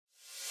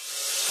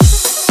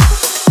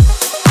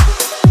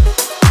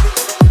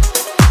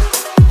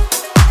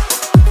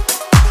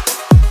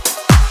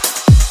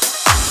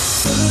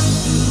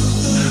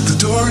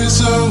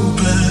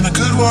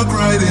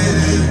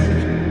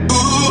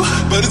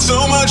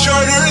much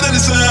harder than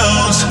it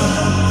sounds.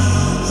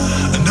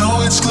 I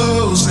know it's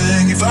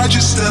closing if I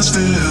just stand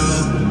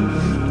still,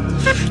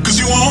 'cause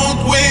you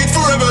won't wait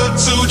forever,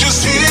 so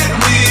just hear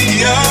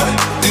me out.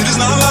 It is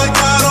not like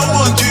I don't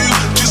want you,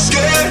 just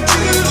scared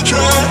to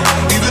try.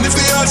 Even if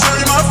the odds are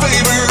in my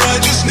favor, I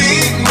just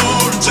need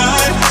more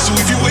time. So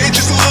if you wait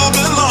just a little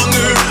bit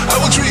longer, I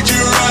will treat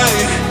you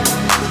right.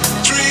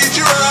 Treat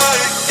you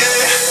right,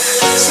 yeah.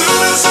 Soon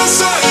as I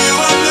saw you,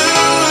 I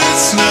knew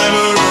it's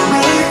never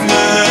right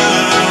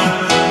now,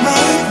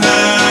 right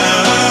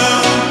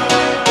now.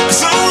 'Cause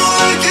someone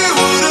like you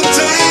wouldn't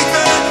take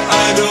that.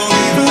 I don't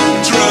even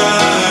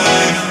try,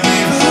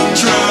 even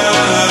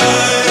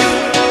try.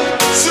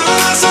 Soon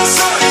as I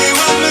saw you,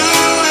 I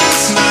knew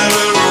it's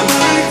never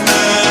right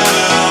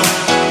now,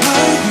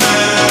 right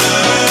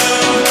now.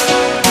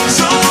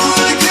 Someone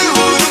like you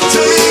wouldn't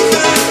take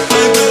that.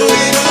 I don't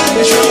even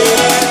try,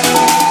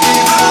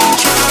 even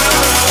try.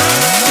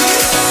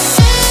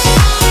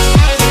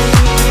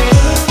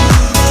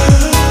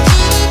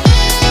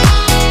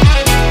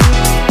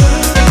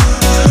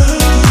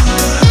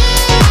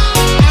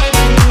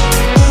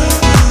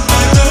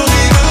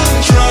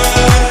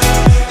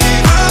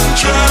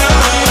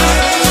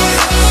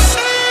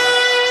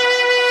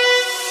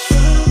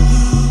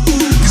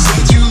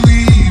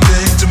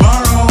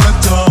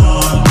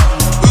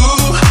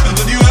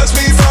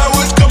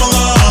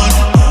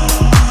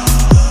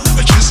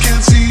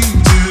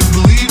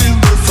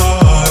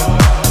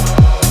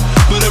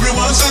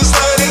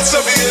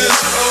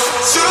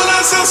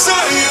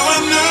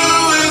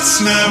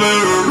 Never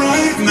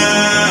right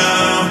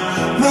now,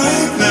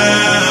 right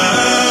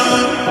now.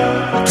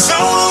 'Cause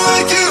someone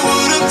like you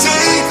wouldn't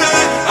take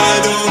that. I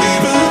don't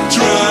even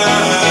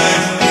try,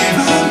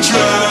 even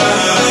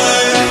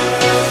try.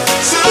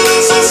 Soon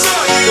as I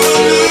saw you, I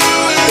knew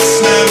it's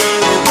never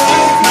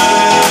right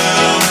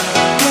now,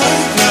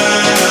 right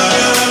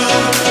now.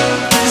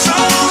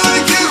 Someone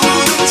like you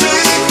wouldn't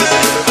take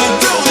that. I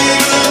don't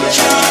even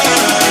try,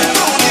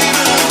 don't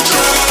even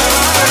try.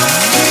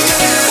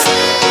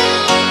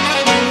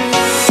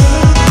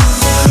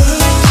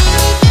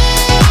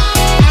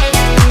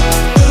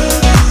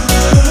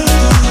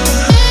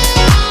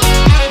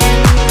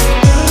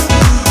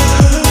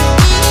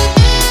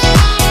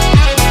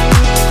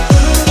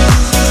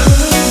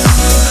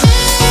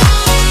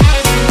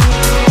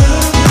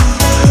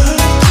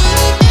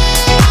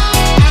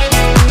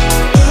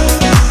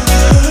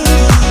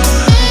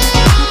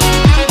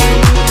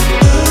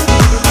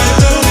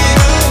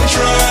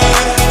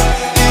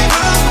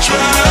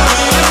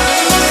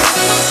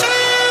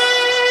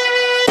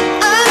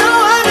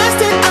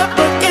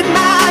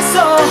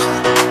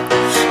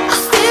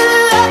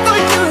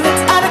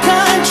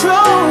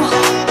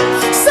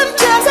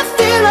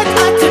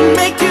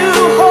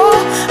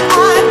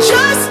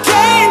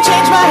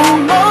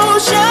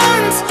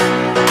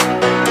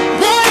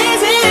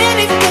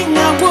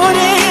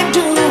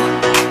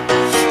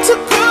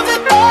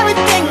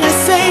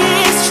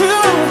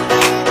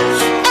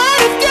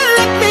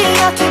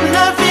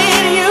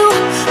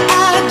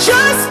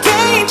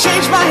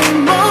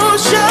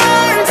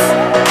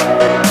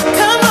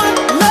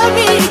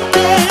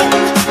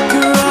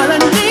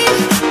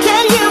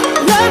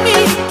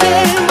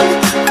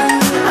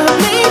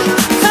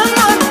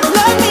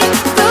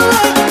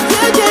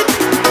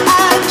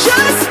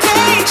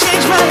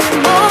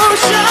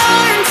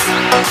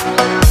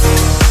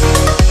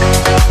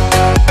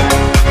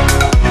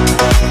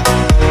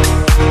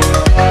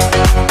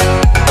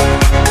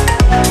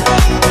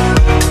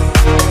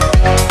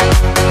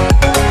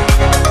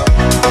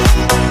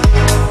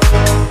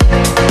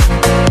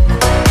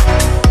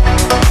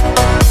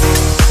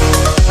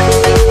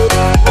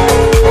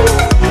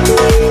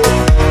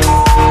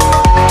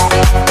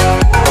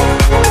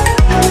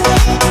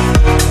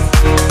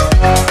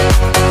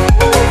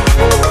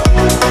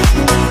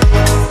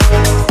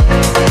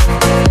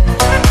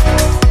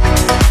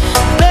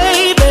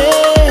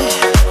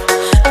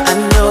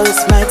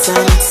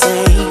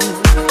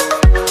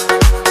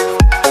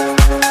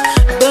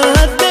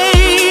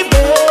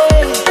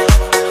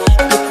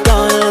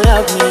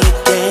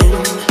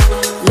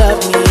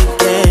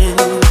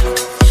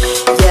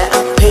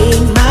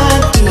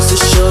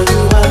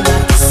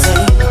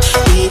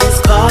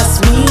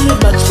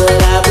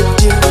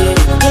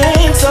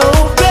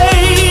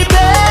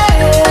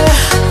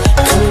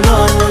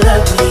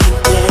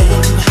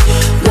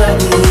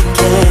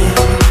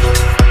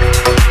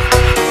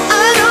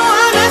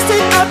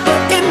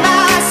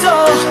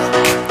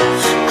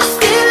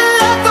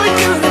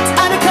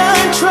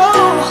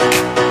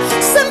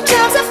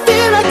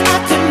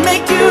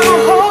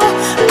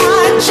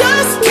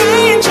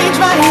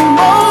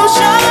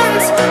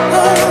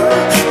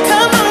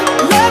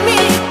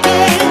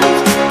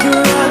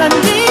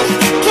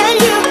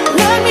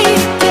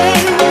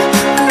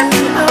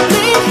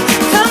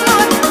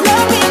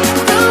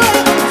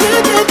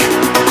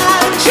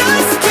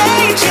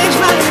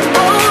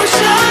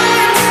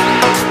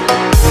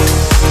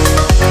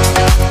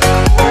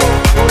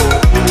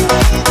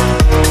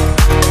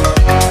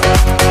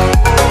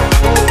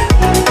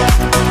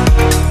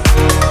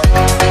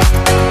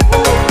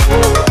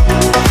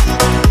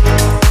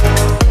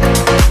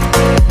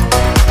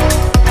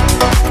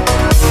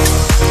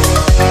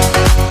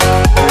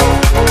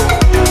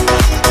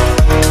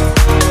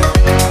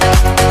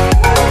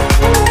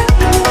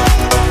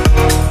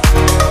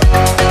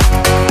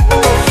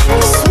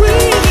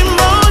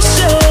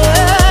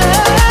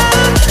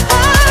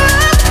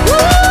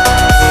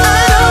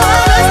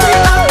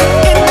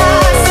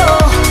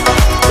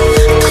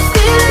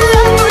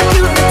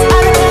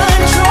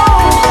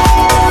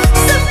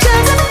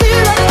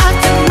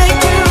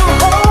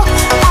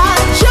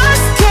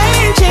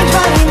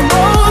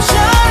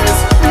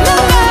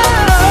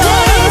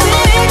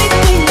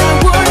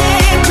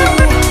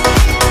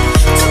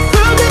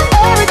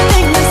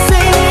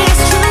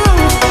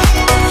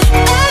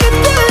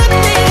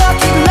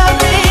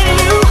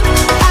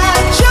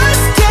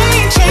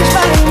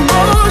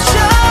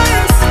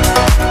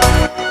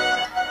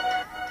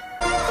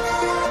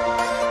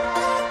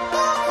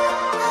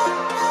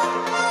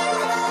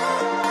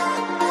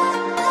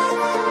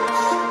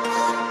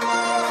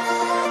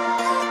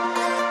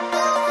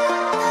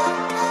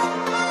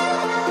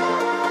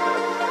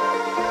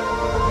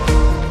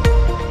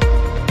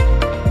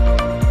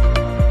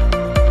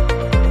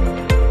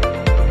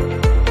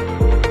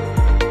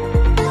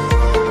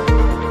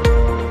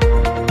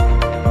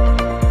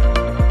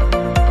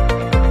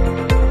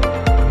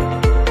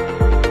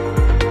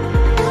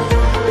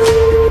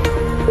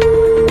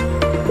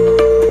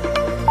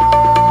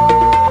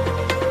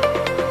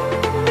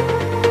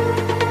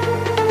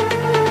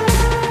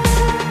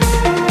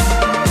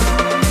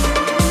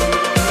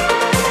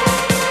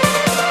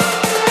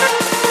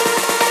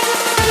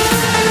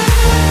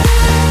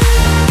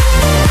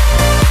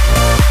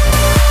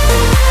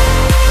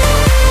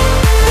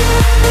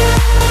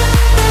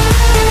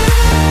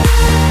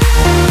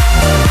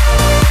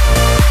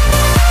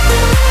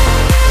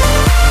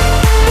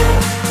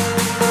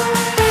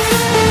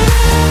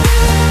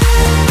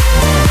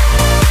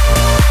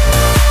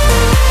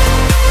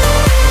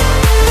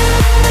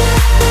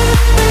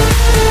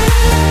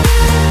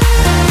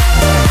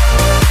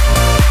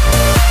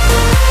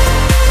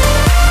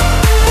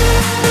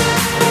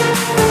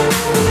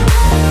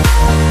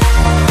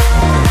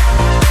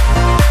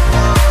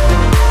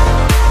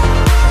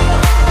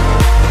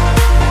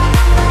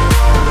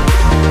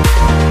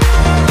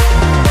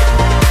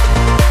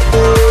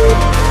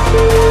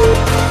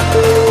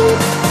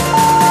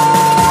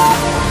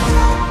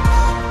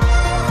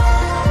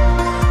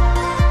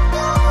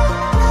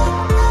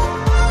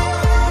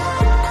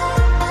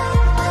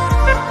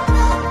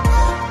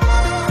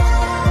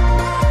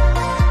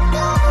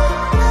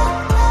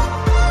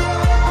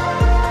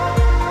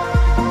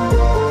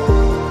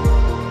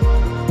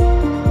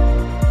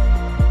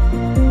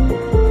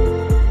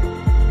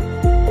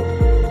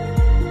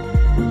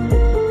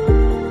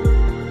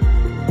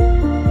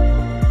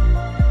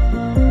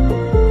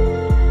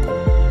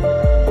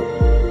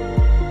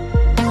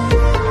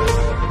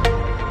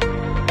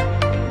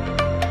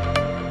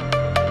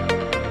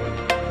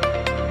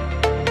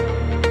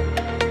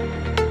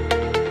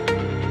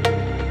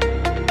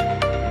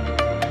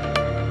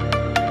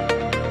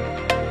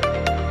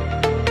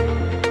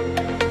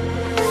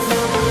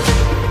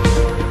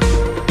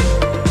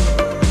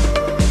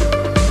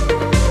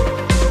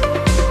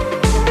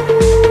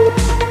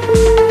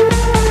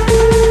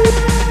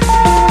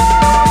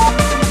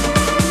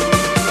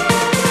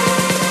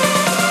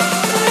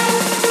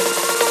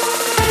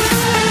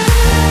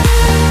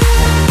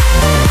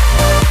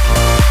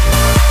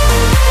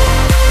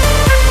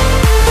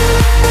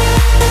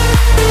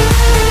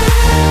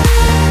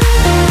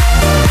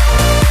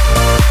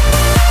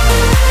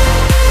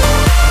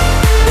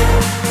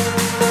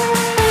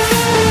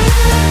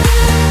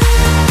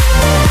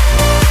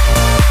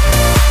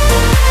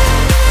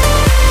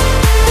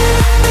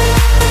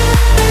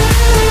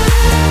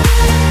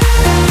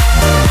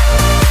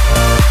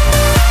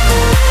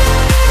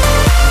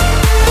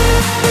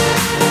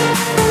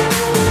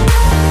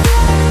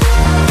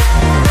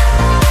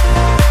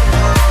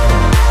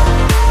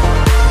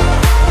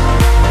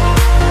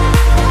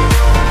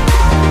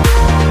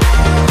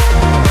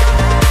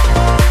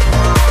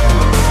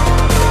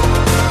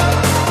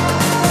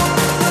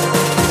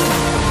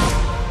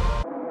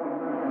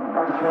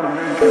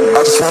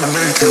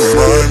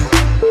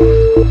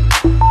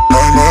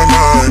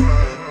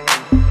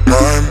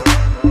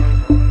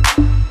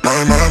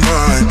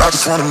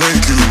 just wanna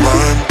make you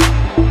mine,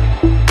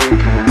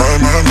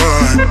 mine, mine,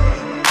 mine,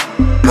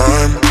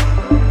 mine,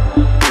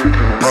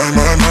 mine,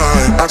 mine,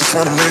 mine. I just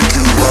wanna make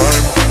you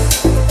mine,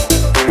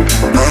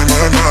 mine,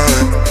 mine,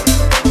 mine,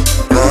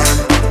 mine,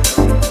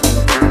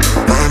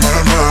 mine,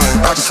 mine, mine.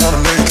 I just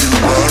wanna make you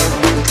mine.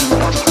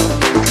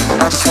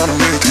 I just wanna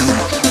make you.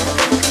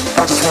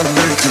 I just wanna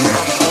make you.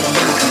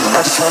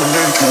 I just wanna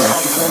make you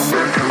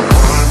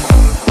mine,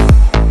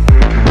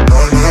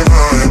 mine, mine,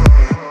 mine.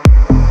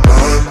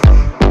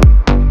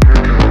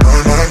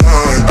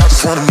 I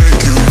just wanna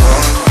make you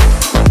mine,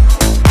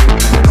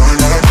 mine,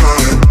 mine,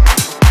 mine.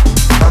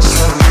 I just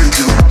wanna make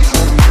you.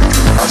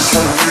 I just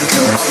wanna make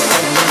you mine,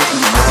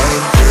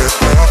 yeah,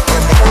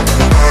 mine, mine,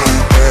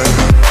 yeah,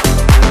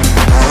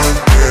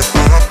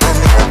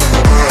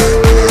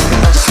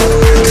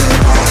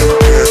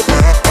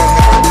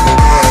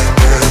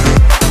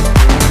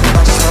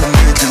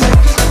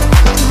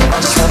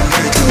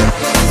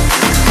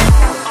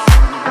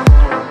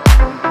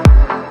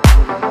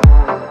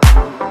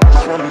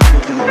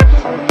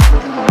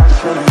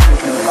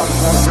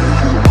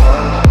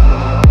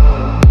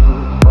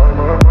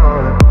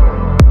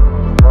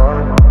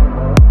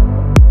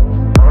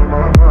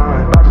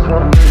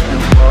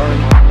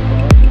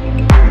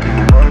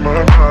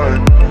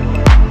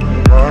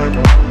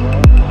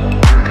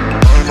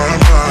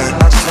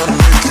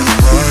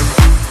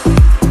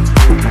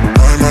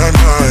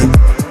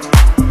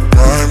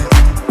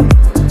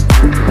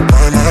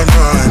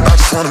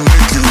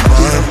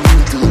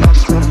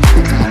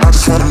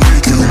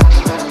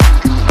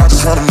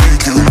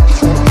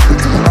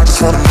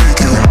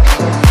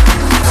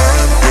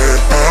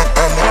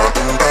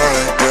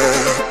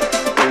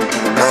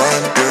 mine,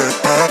 yeah,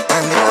 mine,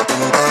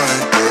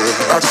 mine,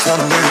 yeah. I just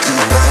wanna make you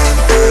mine,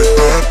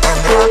 yeah,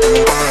 mine,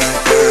 mine,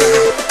 yeah.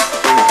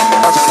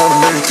 I just wanna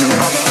make you.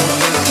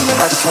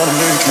 I just wanna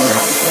make you.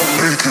 I just wanna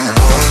make you.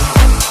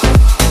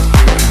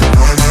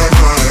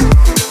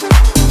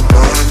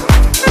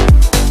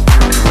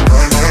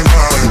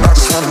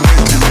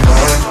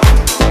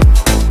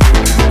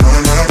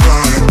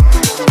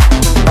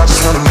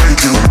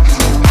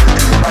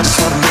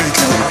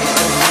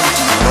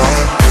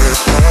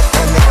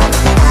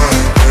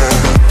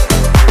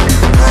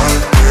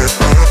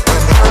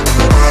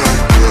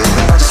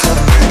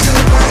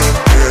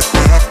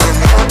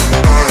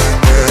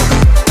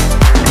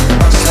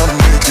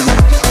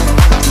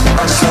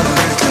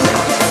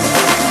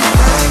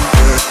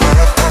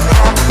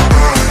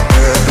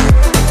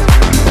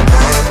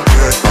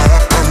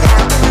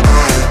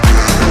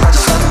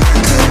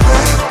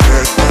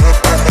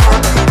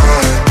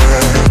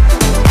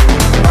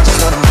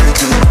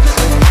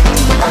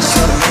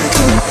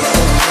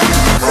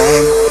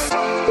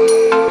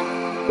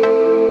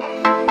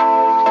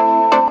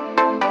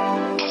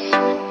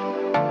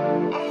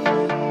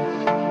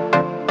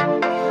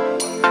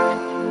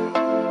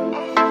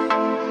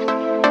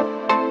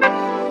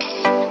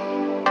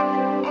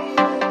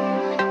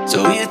 So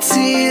your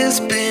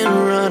tears been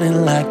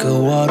running like a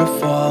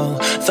waterfall.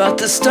 Thought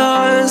the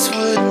stars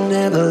would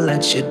never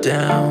let you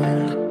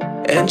down.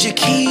 And you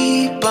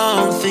keep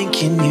on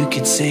thinking you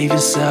could save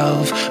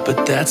yourself.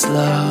 But that's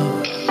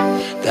love,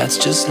 that's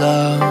just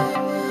love.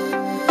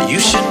 You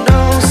should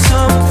know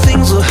some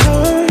things will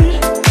hurt,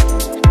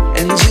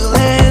 and you'll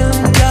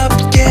end up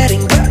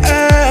getting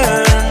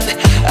burned.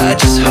 I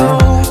just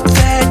hope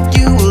that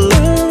you will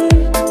learn.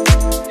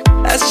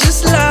 That's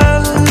just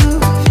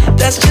love,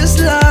 that's just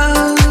love.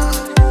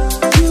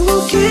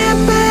 Get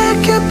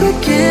back up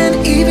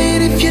again,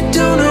 even if you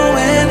don't know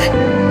when.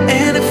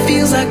 And it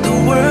feels like the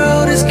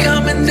world is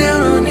coming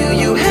down on you.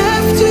 You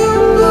have to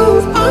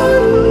move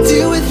on,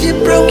 deal with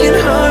your broken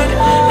heart.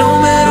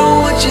 No matter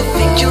what you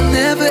think, you'll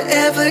never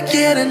ever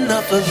get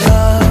enough of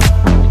love.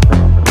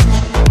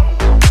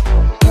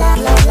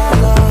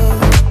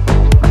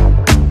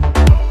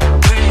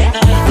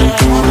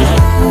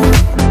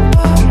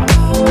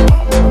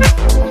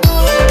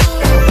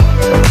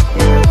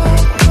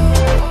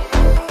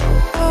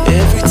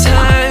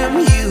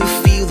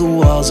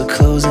 Are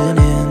closing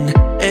in,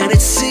 and it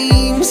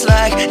seems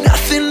like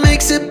nothing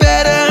makes it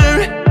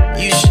better.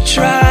 You should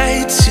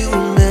try to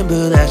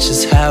remember that's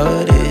just how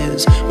it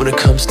is when it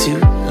comes to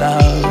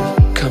love,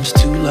 comes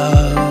to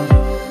love.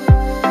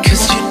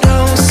 'Cause you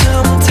know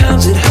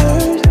sometimes it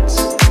hurts,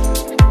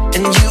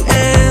 and you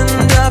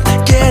end up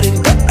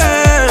getting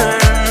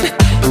burned.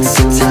 But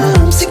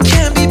sometimes it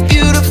can be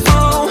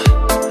beautiful.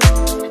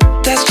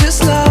 That's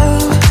just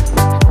love,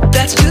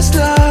 that's just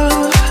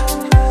love.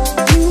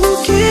 You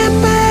will get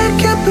back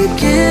up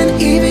again,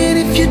 even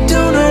if you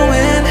don't know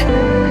when.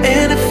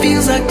 And it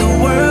feels like the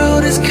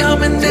world is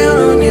coming down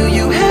on you.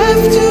 You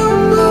have to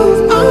move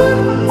on,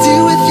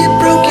 deal with your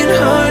broken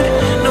heart.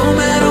 No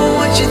matter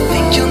what you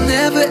think, you'll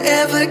never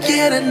ever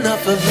get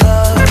enough of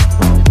love.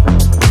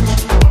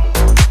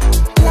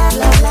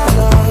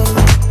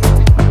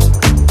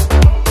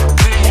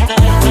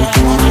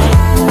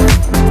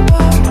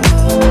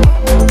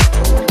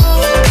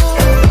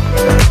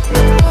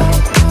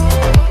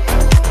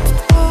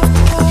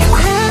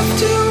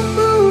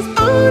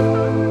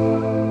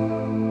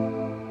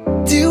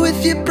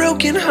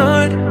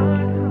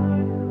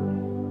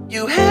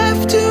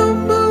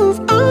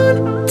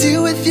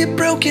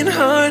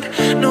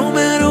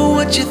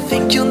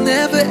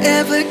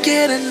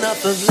 get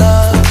enough of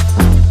love.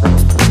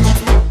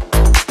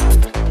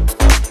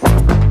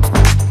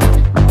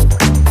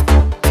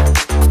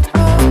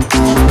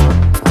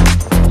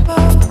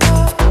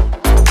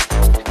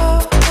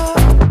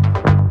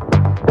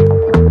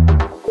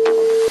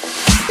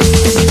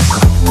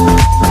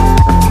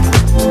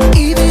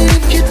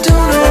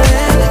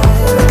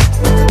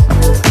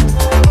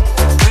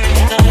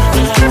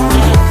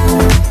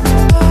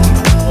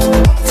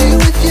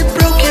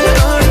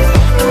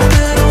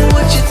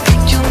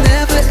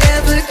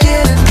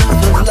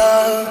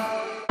 Love.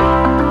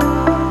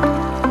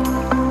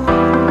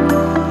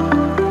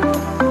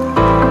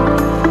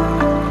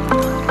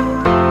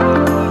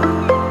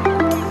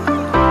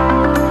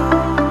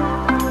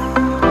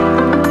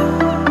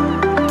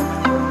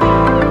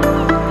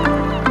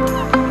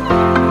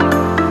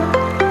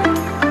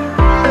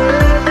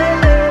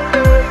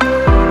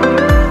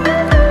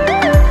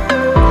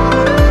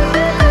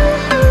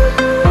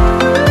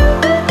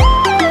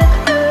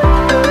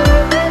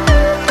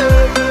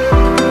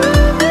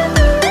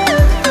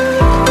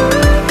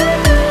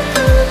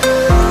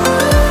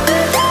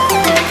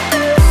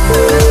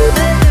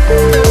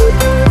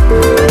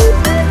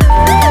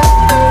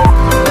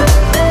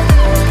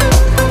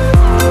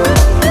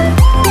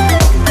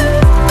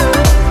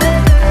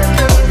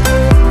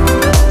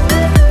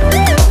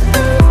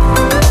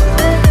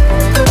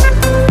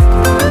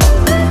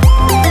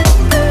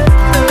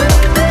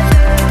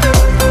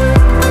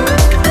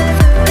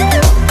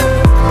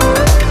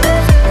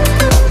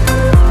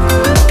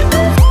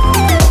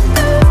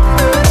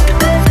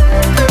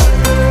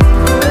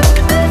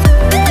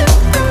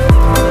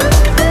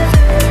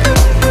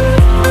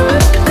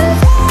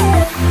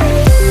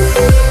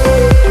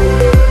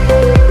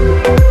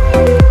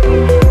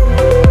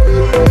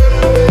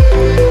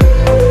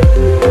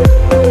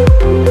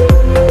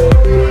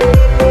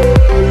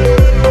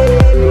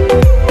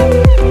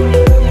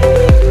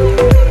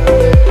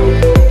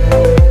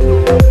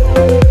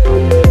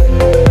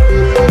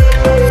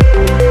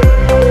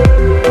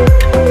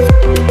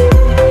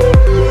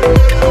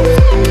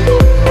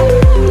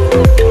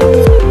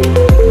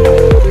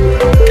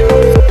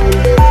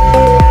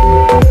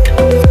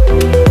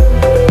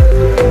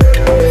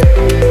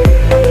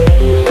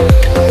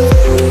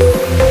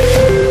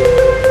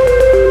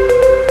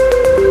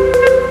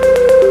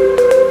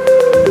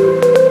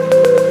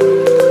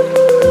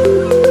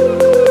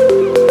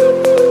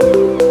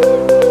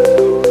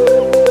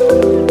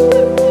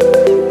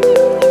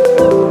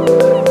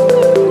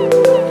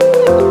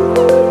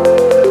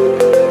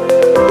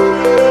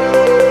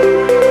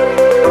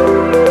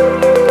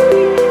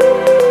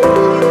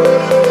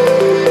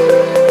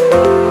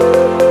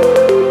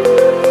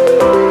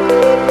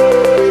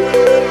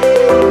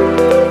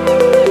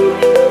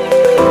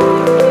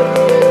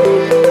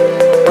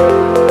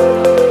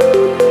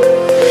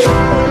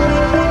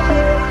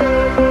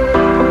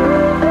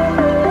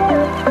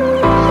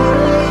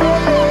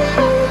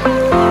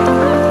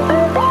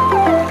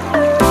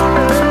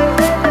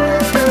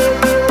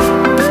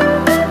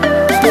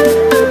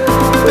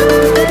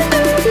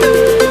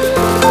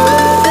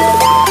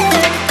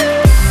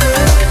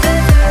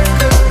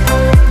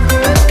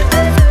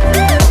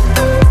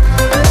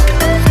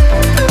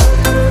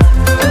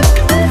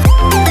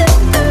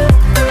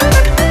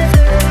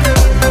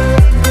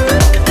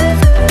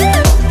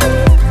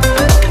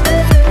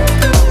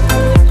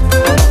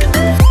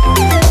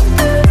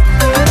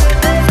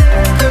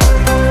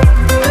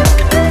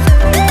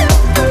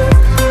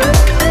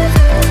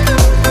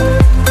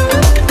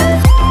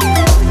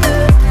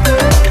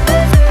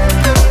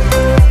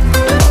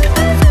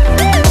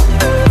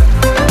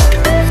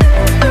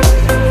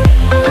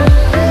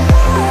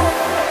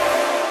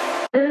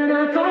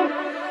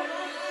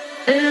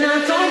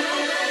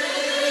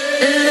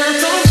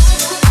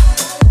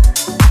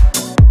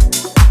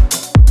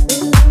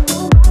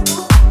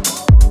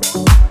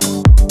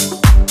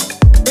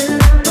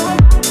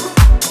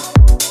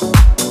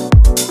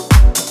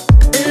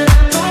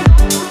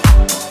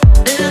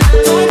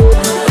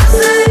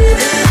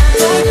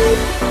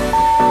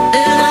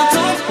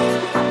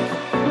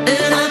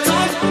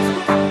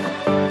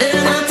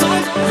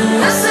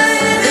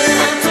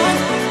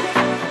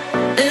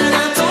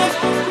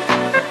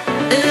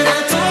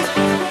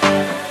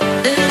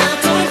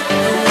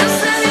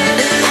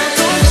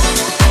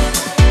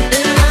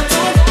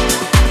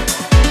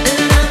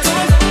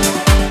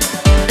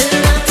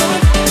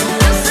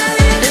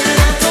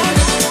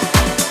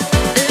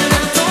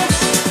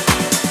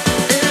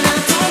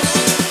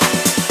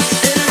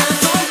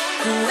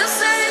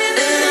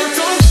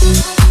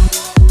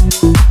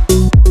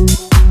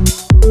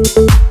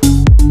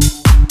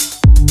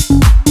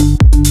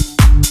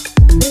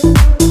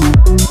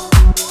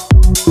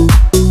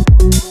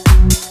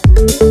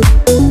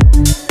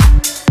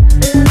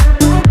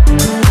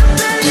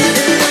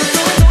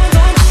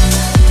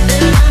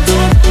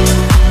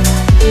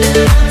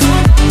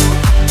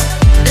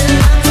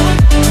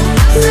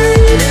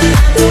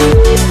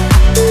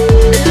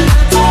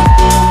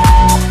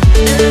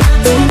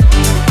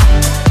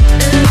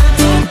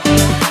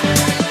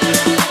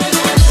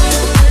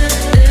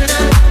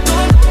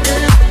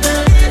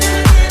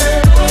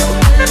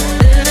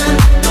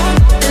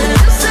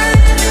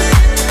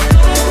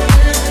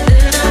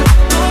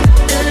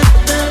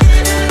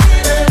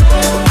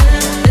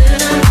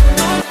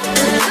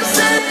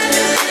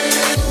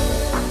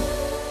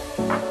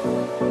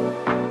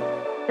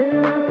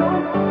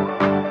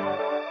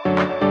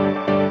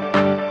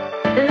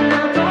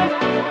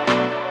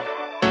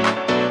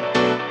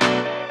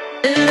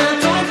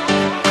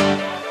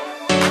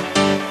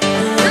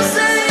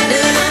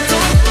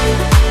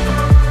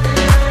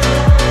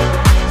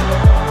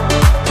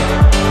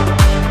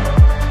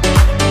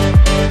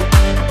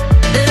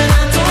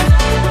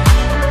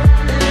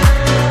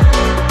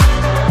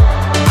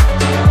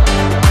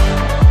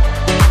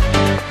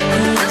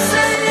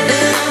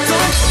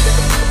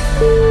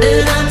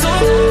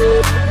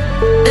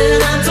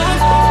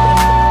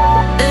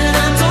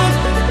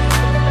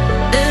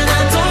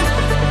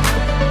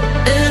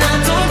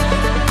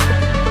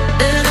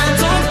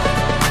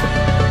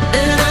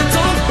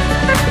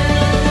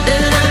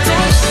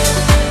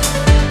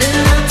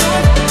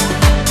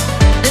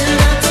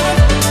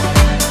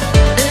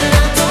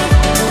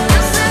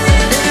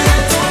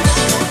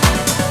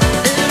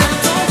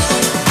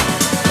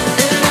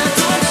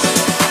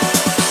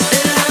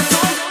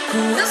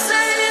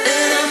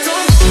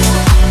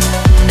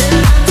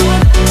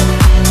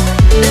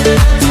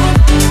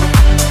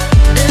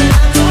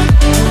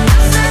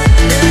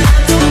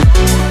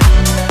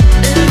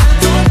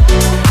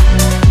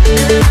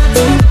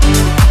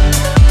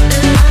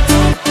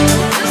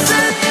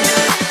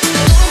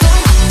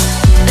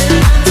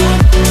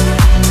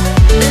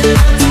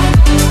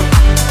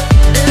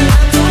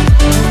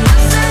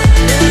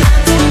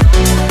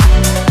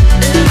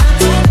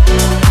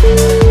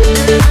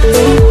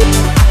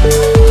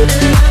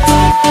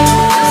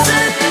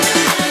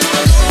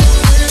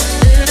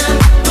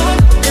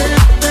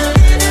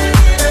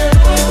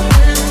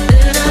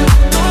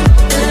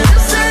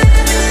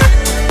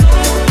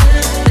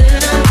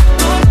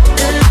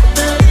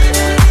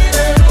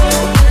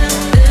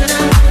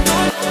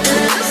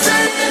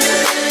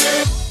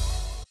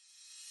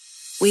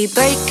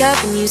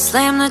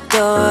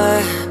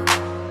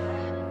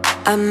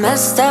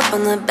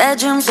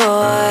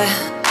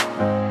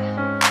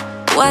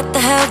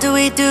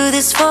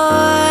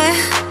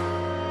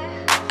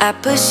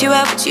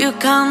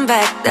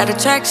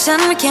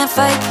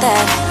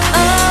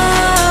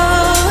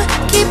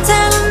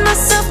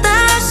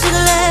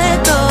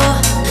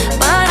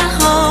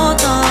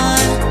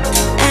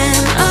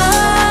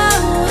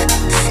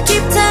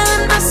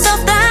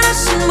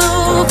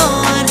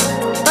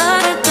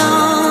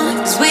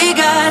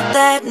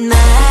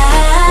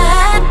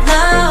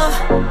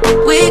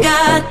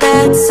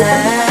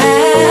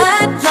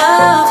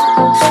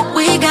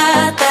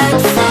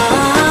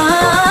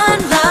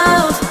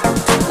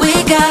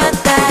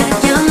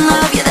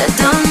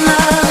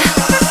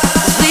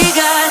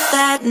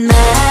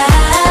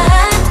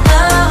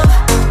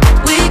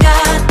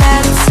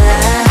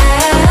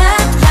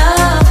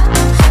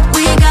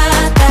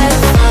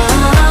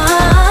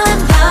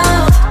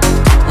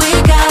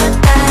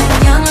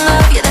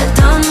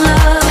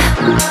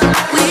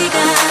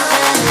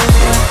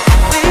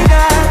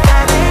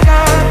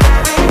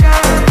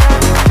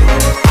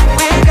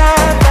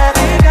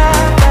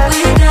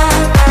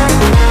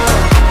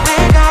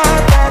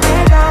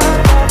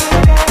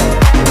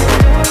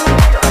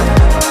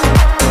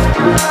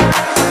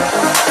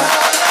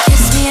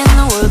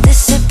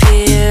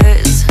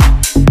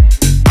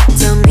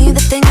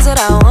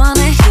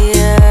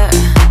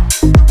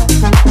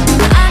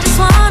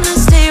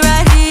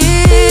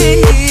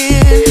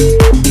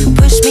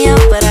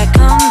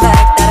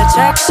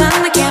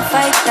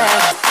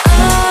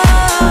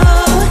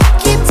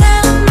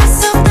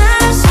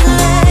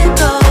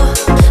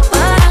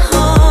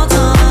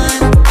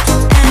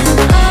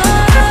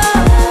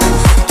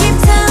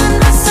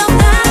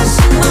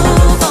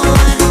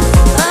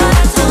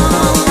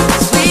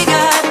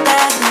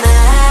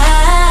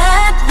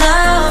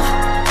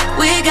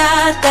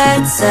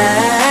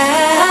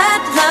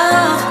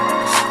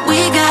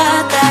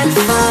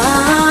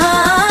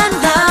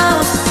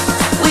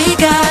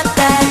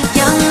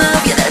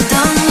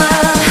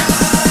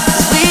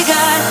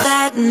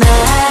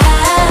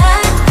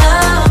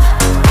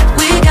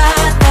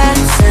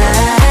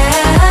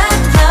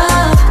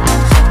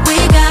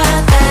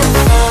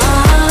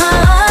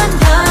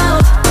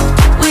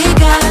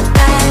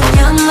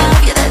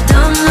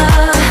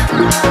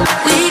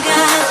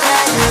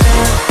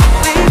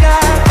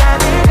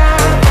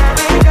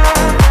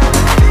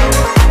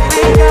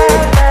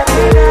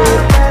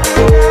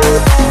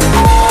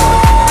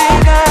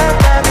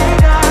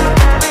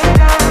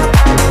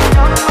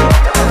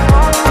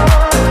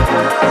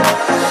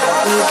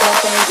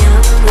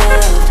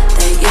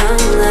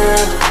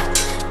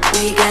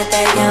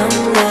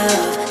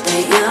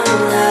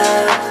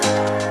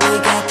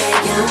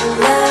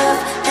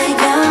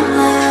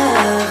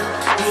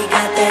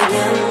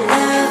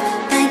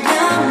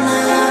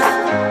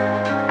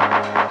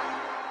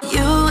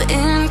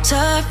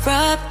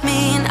 Interrupt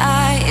me and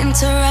I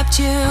interrupt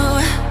you.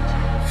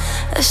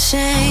 A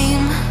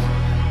shame.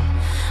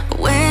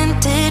 When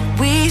did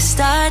we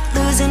start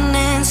losing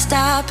and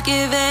stop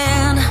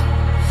giving?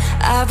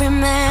 I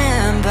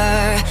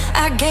remember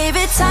I gave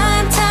it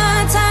time,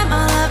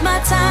 all of my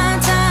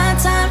time.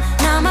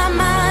 Now my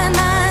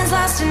mind's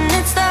lost in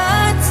its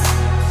thoughts.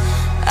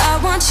 I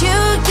want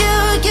you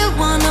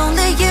want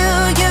only you.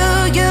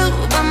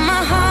 But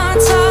my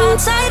heart's all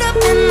tied up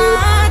in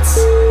knots.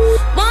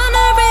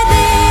 Wanna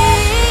release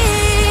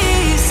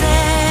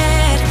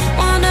it,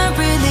 wanna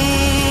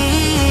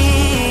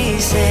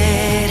release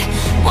it,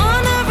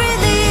 wanna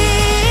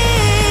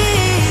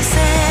release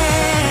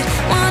it,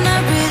 wanna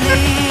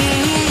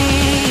release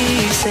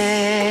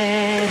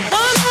it,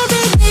 wanna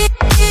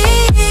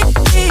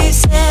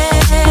release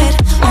it,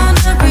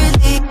 wanna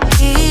release it.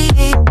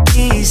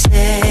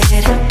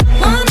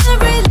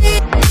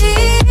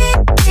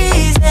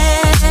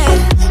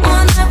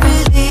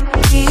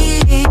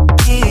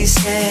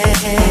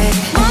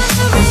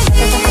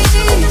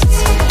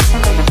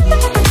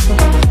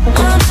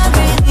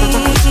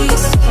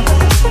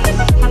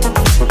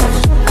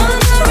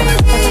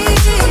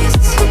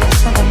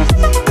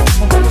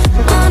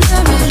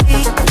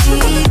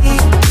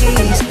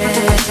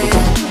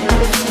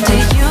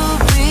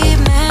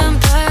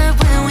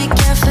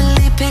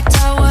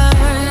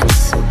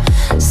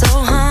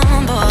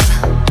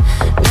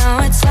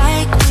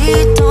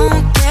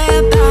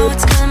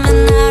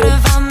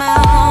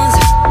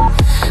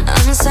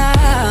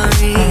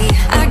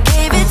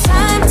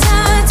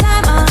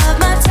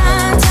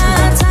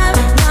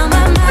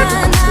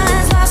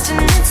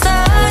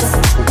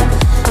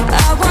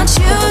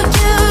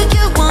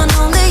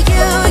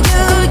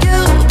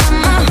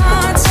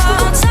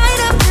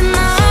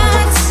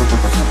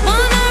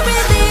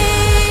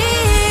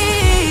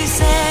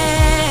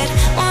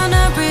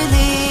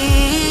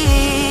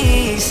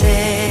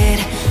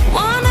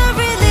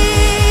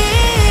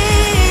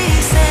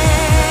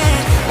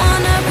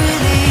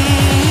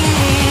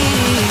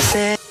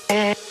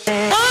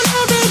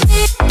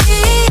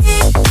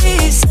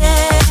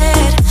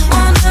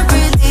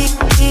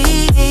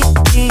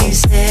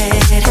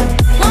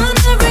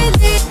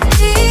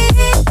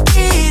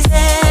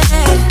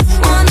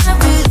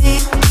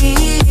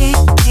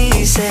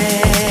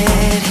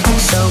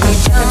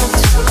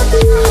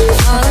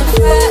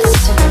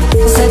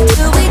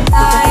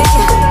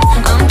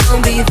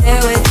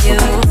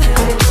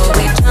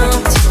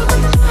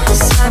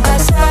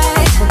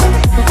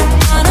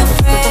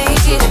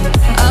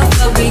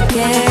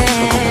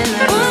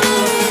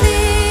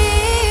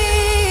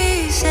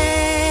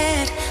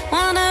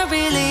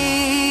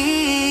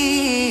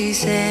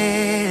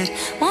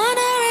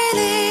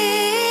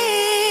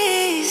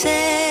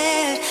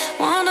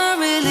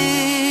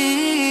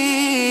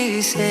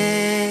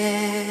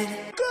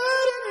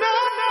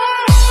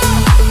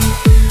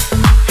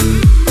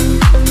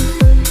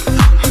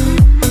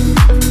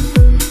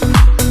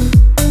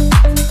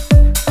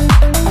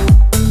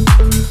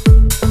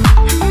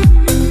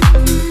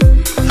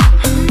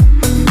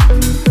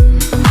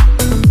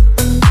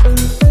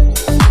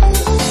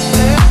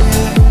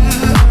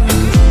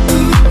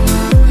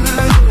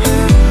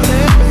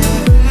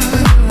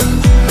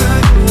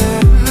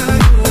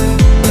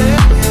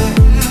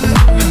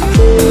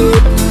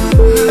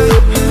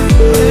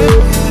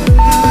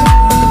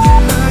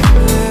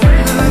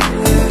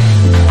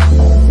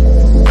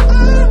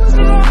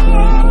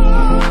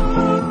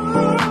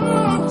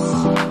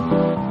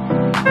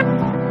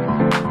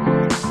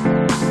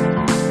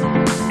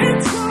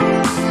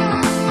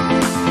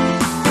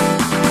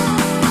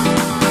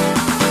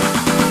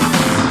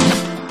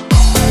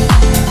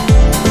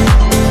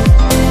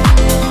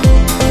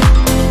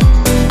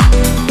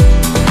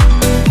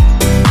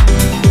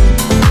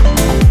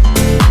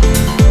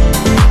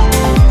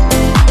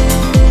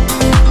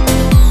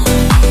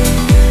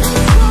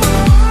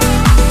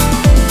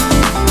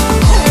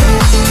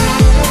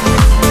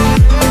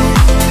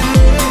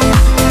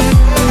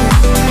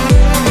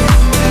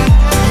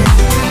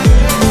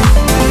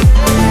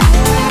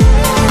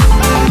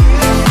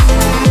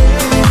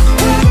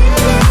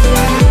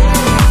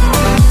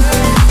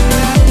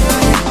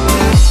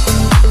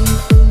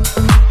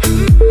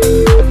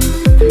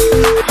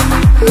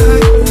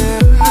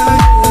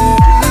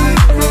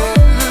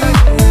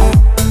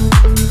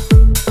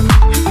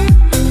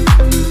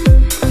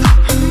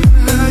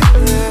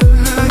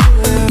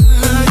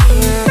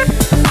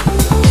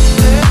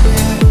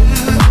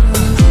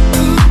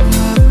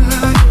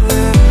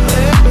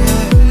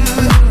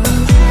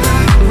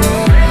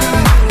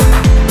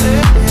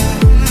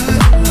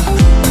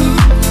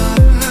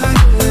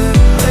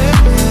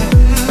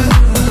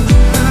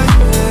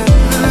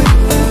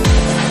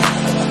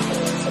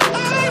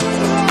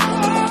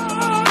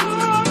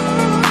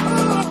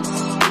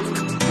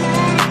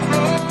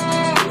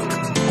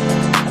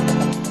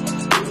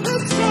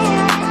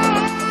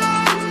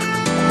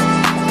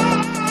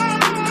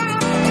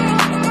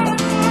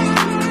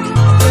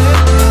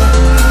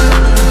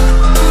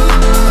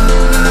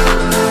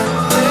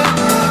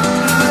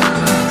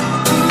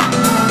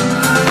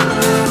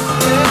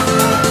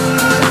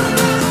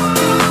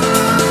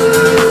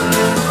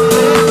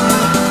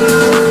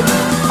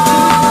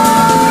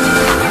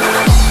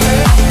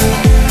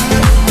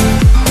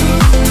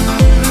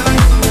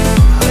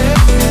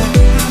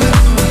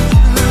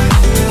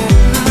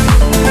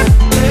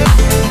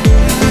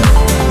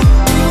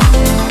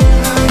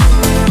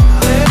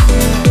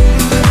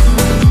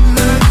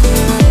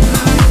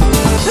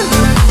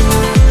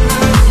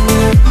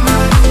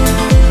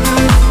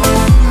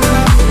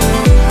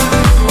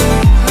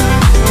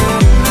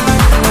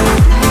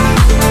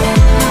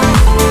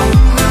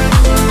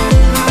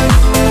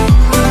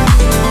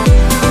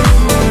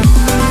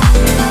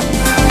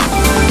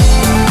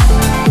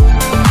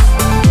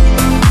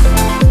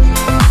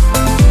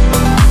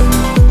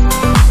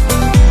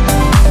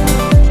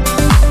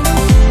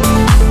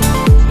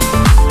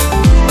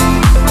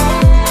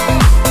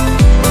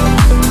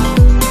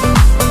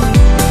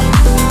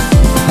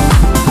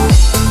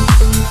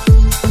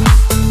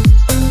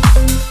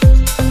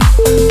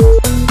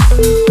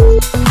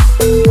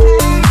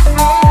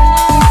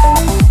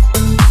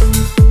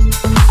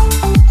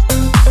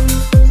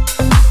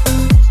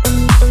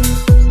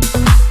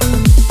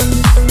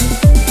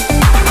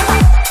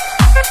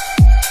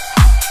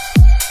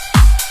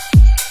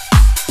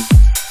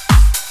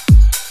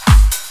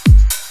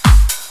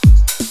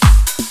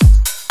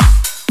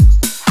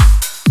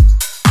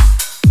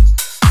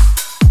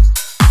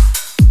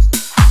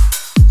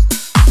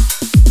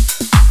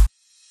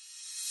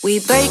 We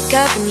break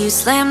up and you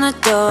slam the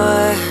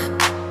door.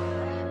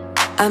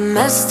 I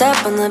messed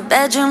up on the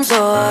bedroom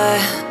floor.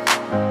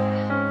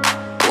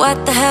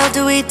 What the hell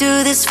do we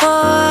do this for?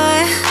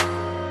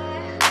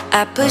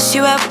 I push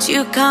you out but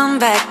you come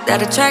back.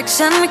 That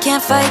attraction, we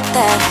can't fight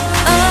that.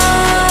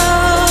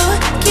 Oh,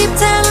 keep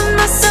telling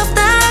myself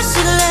that I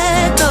should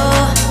let go,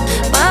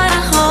 but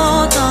I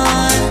hold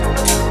on.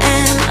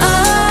 And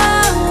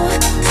oh,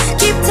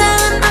 keep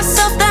telling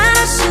myself that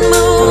I should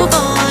move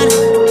on,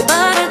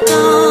 but I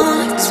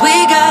don't. 'Cause we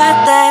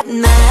got that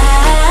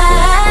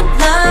mad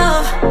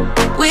love,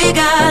 we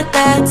got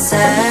that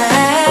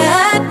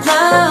sad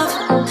love,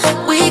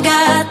 we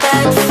got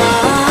that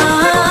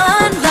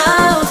fun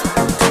love,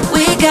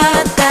 we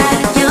got that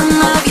young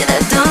love, yeah,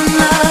 that dumb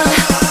love.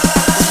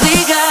 'Cause we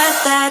got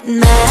that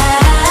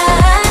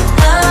mad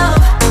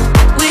love,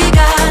 we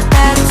got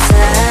that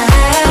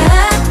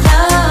sad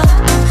love,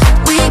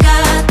 we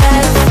got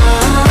that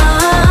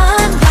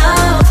fun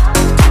love,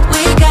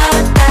 we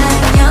got that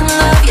young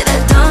love, yeah,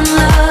 that dumb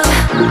love.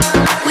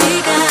 We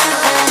got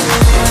that,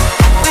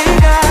 we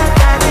got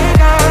that, we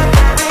got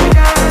that, we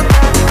got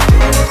that,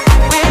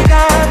 we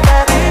got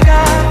that, we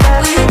got that,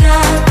 we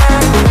got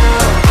that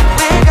love,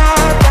 we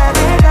got that,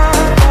 we got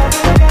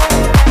that.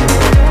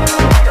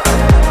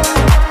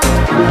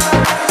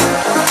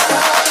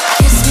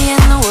 Kiss me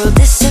and the world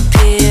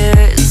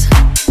disappears.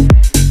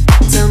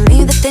 Tell me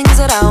the things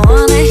that I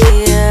wanna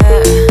hear.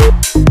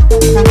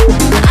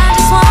 I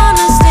just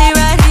wanna stay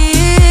right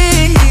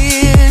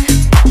here.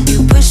 You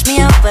push me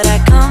out, but I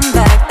come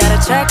back. That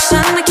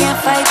attraction, I can't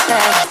fight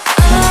that.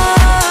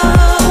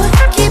 Oh,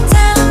 keep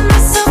telling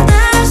myself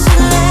that I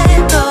should let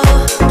go,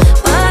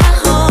 but I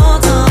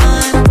hold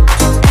on.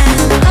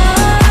 And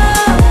oh,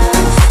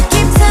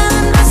 keep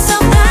telling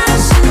myself that I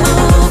should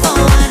move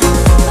on,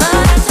 but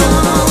I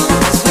don't.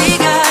 'Cause we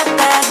got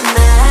that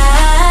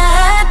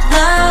mad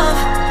love,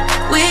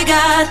 we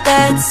got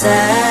that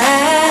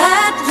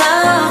sad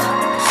love,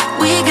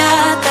 we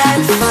got that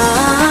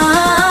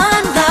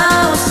fun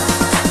love,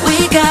 we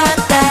got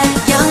that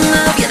young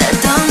love, yeah, that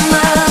dumb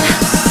love.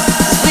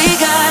 'Cause we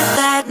got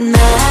that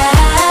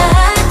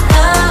mad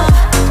love,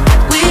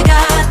 we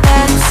got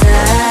that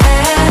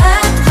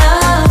sad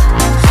love,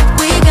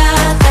 we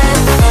got that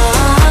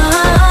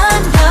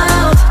fun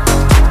love,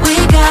 we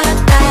got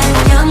that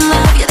young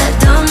love, yeah, that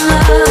dumb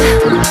love.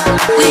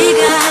 We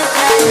got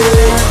that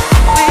love,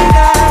 we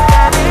got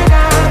that, we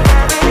got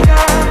that, we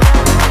got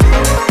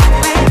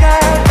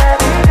that,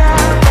 we got that, we got that, we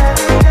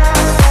got that,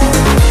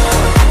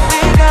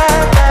 we got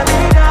that,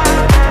 we got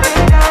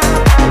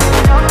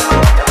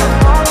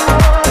that.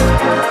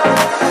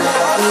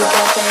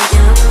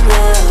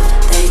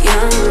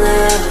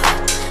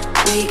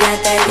 We got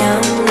that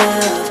young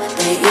love,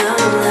 that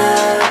young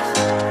love.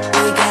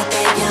 We got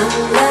that young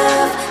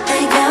love,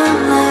 that young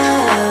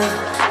love.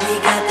 We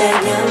got that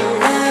young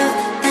love,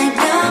 that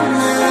young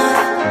love.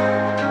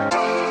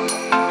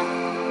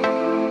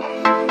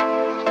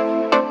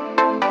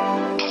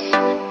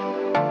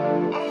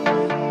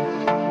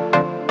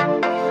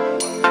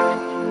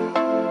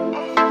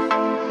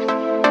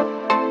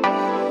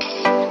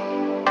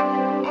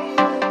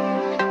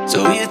 So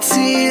your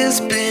tears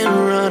been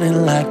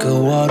running like a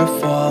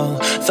waterfall.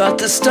 Thought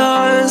the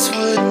stars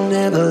would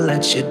never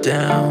let you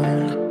down.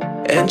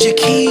 And you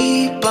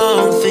keep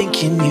on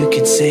thinking you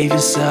could save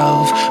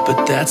yourself,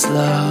 but that's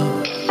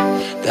love,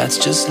 that's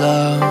just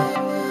love.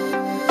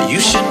 You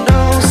should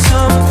know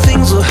some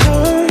things will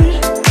hurt